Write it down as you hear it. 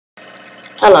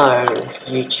Hello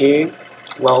YouTube,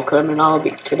 welcome, and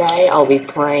today I'll be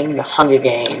playing the Hunger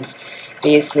Games.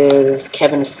 This is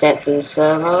Kevin Setz's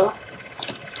server.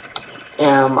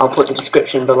 I'll put the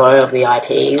description below of the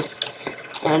IPs,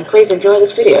 and please enjoy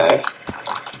this video.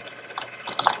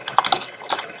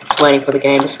 Just waiting for the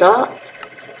game to start.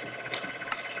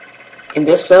 In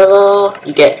this server,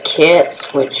 you get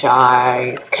kits, which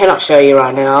I cannot show you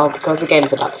right now because the game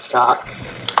is about to start.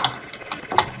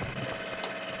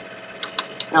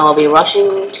 Now I'll be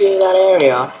rushing to that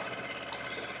area,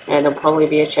 and there'll probably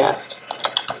be a chest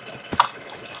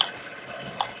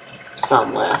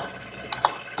somewhere.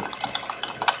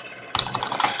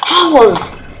 How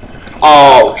was...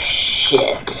 Oh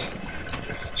shit.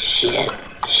 Shit.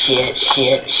 Shit.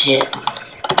 Shit. Shit.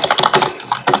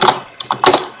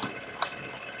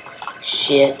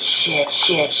 Shit. Shit.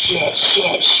 Shit. Shit.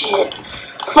 Shit. Shit.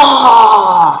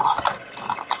 Fuck!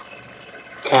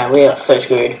 Okay, we are so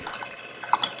screwed.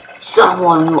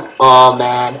 Someone... Oh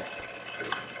man.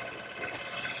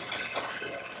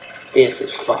 This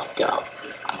is fucked up.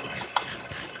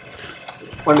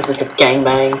 What is this, a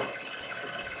gangbang?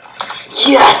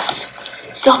 Yes!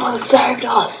 Someone saved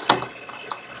us!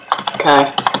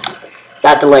 Okay.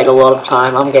 That delayed a lot of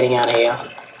time. I'm getting out of here.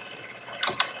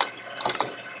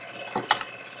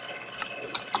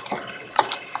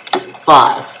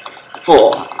 Five,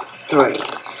 4, 3,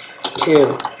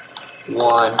 2,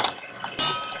 1.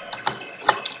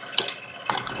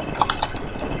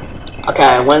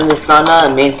 Okay, when there's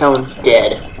thunder, it means someone's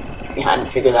dead. If you hadn't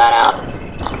figured that out,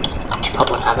 which you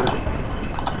probably haven't.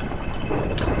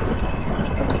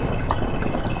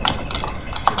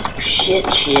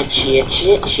 Shit, shit, shit,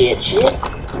 shit, shit, shit.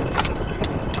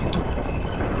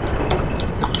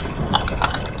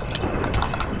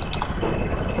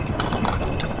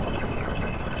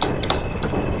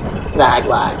 Lag,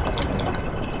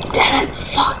 lag. Damn it,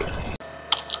 fuck.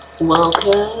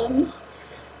 Welcome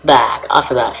back.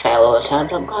 After that fail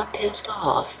attempt, I'm quite pissed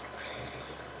off.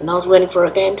 And I was waiting for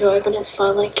a game to open, it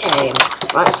finally came.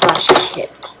 /kit.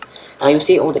 Now you'll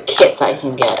see all the kits that you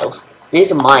can get.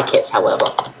 These are my kits,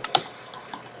 however.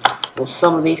 Well,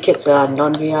 some of these kits are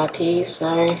non-VIP,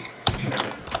 so...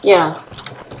 yeah.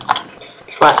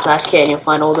 Just /kit and you'll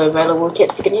find all the available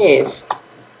kits you can use.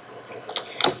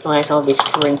 Alright, I'll be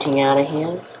sprinting out of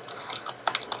here.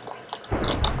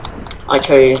 I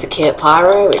chose the kit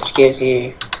Pyro, which gives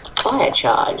you fire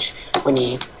charge. When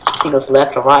you think it's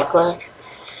left or right click,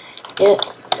 it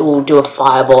will do a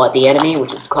fireball at the enemy,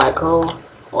 which is quite cool,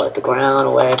 or at the ground,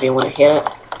 or wherever you want to hit it.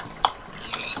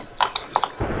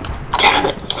 Damn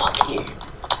it, fuck you.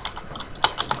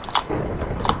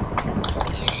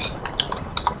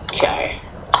 Okay.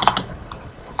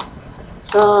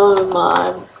 So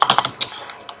my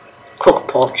cooked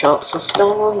pork chops were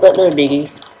stolen, but no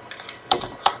biggie.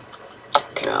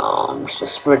 Okay, I'm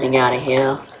just sprinting out of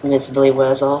here. Invincibility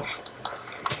wears off.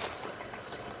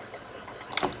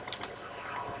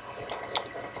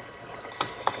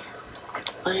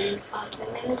 I'm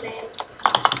fucking losing.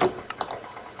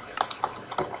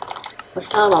 This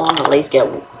time I want to at least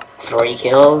get 3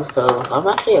 kills, because I'm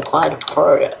actually quite a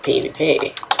pro at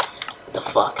PvP. What the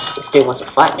fuck? This dude wants to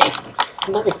fight me.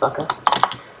 Motherfucker.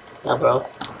 No, bro.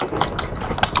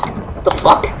 What the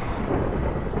fuck?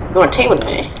 You want to team with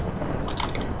me?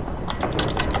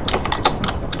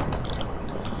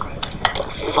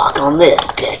 Fuck on this,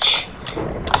 bitch.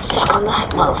 Suck on that,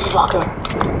 motherfucker.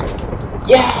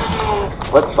 Yeah!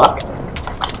 What the fuck?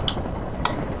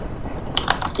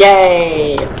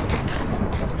 Yay!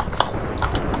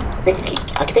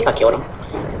 I think I killed him.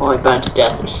 Oh, he burned to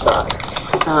death, which sucks.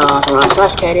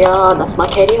 /KDR, that's my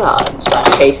KDR.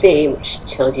 /KC, which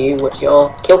tells you what's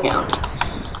your kill count.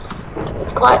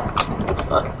 It's quite...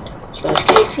 fuck.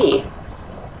 /KC.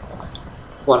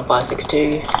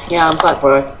 1562. Yeah, I'm quite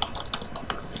pro.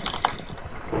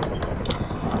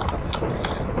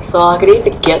 So I could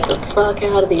either get the fuck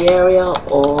out of the area or...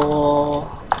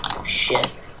 oh shit.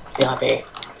 VIP.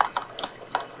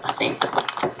 I think.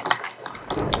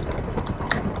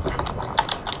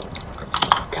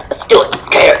 Okay, let's do it!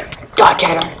 Cater! Die,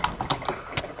 Cater!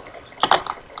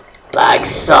 Lag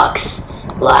sucks.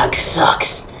 Lag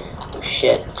sucks.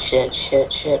 Shit, shit,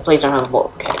 shit, shit. Please don't have a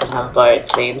boat. Okay, it doesn't have a boat, it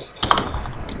seems.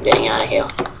 I'm getting out of here.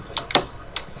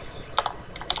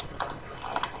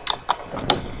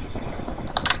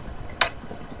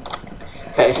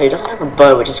 Okay, so he doesn't have a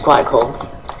bow, which is quite cool.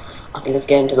 I can just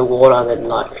get into the water and then,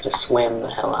 like, just swim the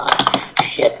hell out.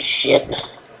 Shit, shit,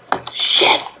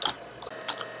 shit!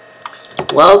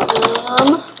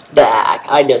 Welcome back.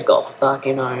 I just got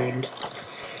fucking owned.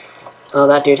 Oh,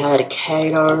 that dude had a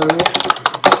Kato.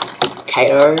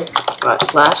 Right,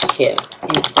 slash kit.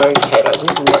 Info Kato.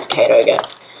 This is what Kato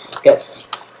gets. Gets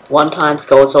 1 times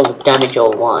gold sword with damage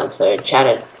or 1. So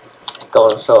enchanted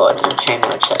golden sword and a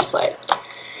chainmail chestplate.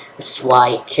 Which is why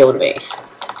he killed me.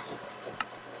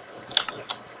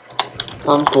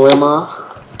 One glimmer.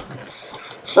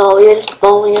 So you're just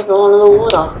bombing everyone in the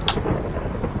water.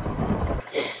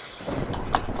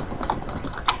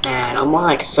 Man, I'm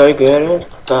like so good at it,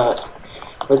 but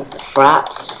with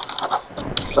fraps,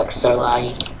 it's like so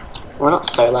laggy. Well, not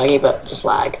so laggy, but just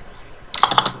lag.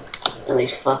 And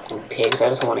these fucking pigs, I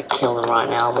just want to kill them right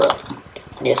now, but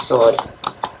I need a sword.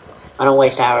 I don't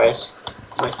waste arrows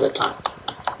most of the time.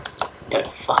 Don't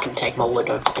fucking take my wood,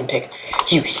 don't fucking take.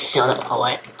 You son of. Oh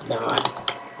wait, never mind.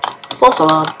 False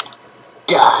alarm.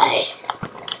 Die.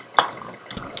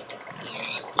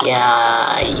 Yeah,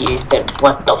 I used it.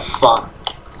 What the fuck?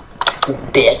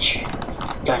 Bitch.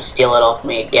 Don't steal it off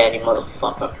me again, you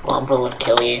motherfucker. Well, I'm probably gonna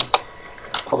kill you.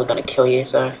 Probably gonna kill you,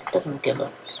 so it doesn't give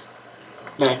a.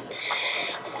 No.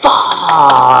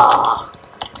 Fuck!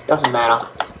 Doesn't matter.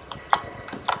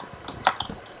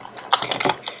 Okay.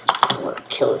 I'm gonna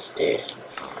kill this dude.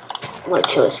 I'm gonna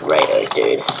kill this Rado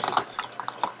dude.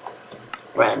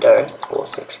 Rando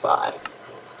 465.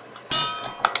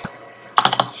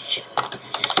 Shit.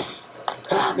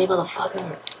 Ah, me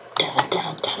motherfucker.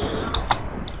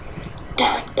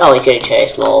 Oh, he's getting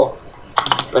chased, lol.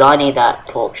 But I need that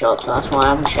pork chop, so that's why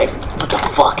I'm chasing. What the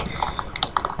fuck?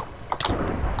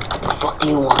 What the fuck do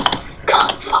you want?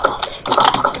 God, fuck off. Fuck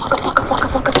off, fuck off, fuck off,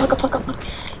 fuck off, fuck off, fuck off, fuck off, fuck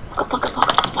off, fuck off, fuck off, fuck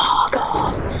off, fuck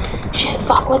off. Shit,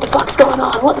 fuck, what the fuck is going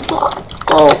on? What the fuck?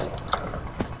 Oh.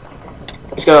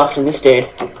 Let's go after this dude.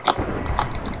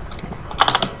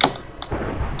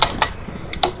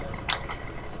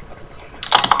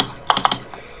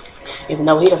 Even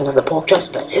though he doesn't have the pork chops,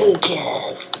 but who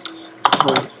cares?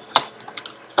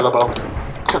 Hello, bro.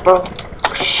 What's up, bro?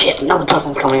 Shit, another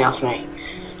person's coming after me.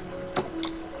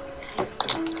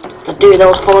 It's the dude that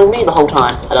was following me the whole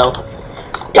time. Hello.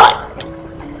 Die!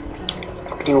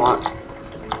 What do you want?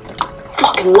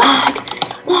 Fucking lag!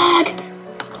 Lag!